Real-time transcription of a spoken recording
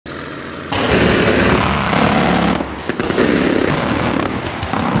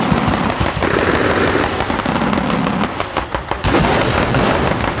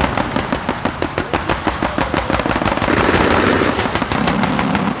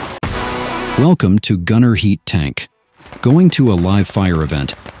Welcome to Gunner Heat Tank. Going to a live fire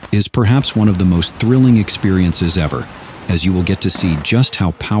event is perhaps one of the most thrilling experiences ever, as you will get to see just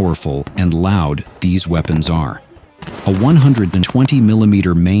how powerful and loud these weapons are. A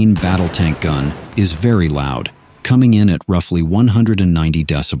 120mm main battle tank gun is very loud, coming in at roughly 190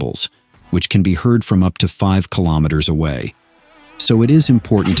 decibels, which can be heard from up to 5 kilometers away. So it is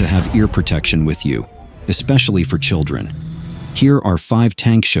important to have ear protection with you, especially for children. Here are 5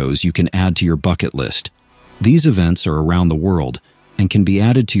 tank shows you can add to your bucket list. These events are around the world and can be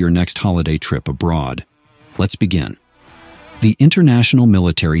added to your next holiday trip abroad. Let's begin. The International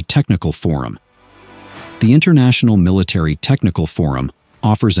Military Technical Forum. The International Military Technical Forum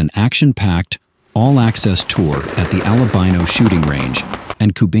offers an action-packed, all-access tour at the Alabino Shooting Range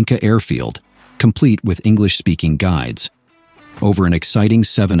and Kubinka Airfield, complete with English-speaking guides. Over an exciting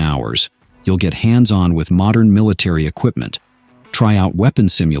 7 hours, you'll get hands-on with modern military equipment, try out weapon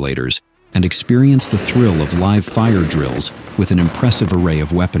simulators, and experience the thrill of live fire drills with an impressive array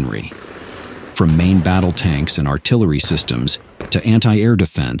of weaponry. From main battle tanks and artillery systems to anti-air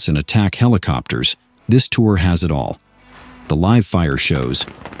defense and attack helicopters, this tour has it all. The live fire shows,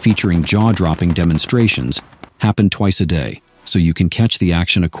 featuring jaw-dropping demonstrations, happen twice a day, so you can catch the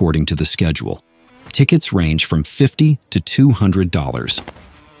action according to the schedule. Tickets range from $50 to $200,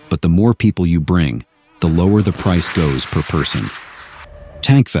 but the more people you bring, the lower the price goes per person.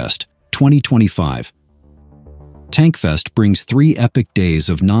 Tankfest 2025. Tankfest brings 3 epic days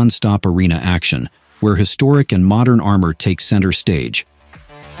of non-stop arena action, where historic and modern armor take center stage.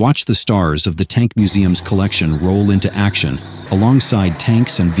 Watch the stars of the Tank Museum's collection roll into action alongside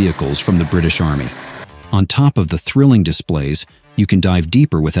tanks and vehicles from the British Army. On top of the thrilling displays, you can dive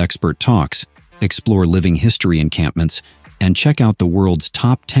deeper with expert talks, explore living history encampments, and check out the world's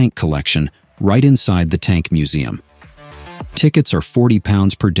top tank collection right inside the Tank Museum. Tickets are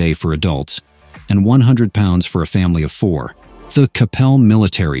 £40 per day for adults and £100 for a family of 4. The Capelle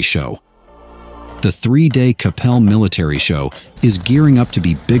Military Show. The 3-day Capelle Military Show is gearing up to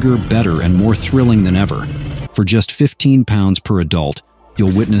be bigger, better, and more thrilling than ever. For just £15 per adult,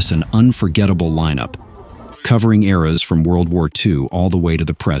 you'll witness an unforgettable lineup, covering eras from World War II all the way to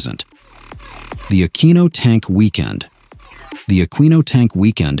the present. The Aquino Tank Weekend. The Aquino Tank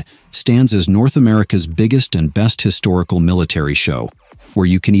Weekend stands as North America's biggest and best historical military show, where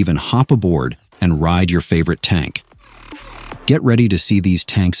you can even hop aboard and ride your favorite tank. Get ready to see these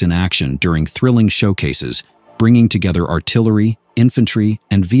tanks in action during thrilling showcases, bringing together artillery, infantry,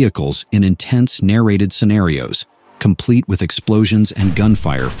 and vehicles in intense narrated scenarios, complete with explosions and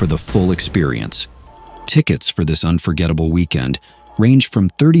gunfire for the full experience. Tickets for this unforgettable weekend range from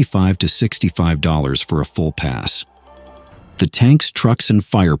 $35 to $65 for a full pass. The Tanks, Trucks, and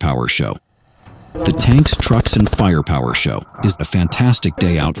Firepower Show. The Tanks, Trucks, and Firepower Show is a fantastic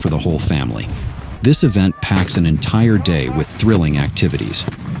day out for the whole family. This event packs an entire day with thrilling activities.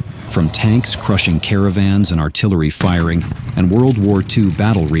 From tanks crushing caravans and artillery firing and World War II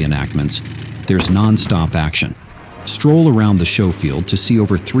battle reenactments, there's non-stop action. Stroll around the show field to see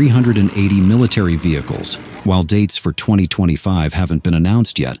over 380 military vehicles. While dates for 2025 haven't been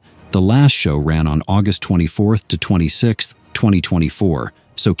announced yet, the last show ran on August 24th to 26th, 2024,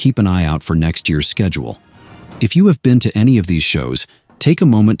 so keep an eye out for next year's schedule. If you have been to any of these shows, take a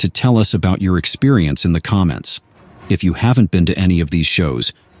moment to tell us about your experience in the comments. If you haven't been to any of these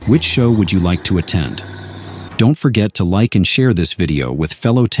shows, which show would you like to attend? Don't forget to like and share this video with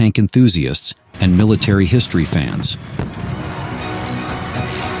fellow tank enthusiasts and military history fans.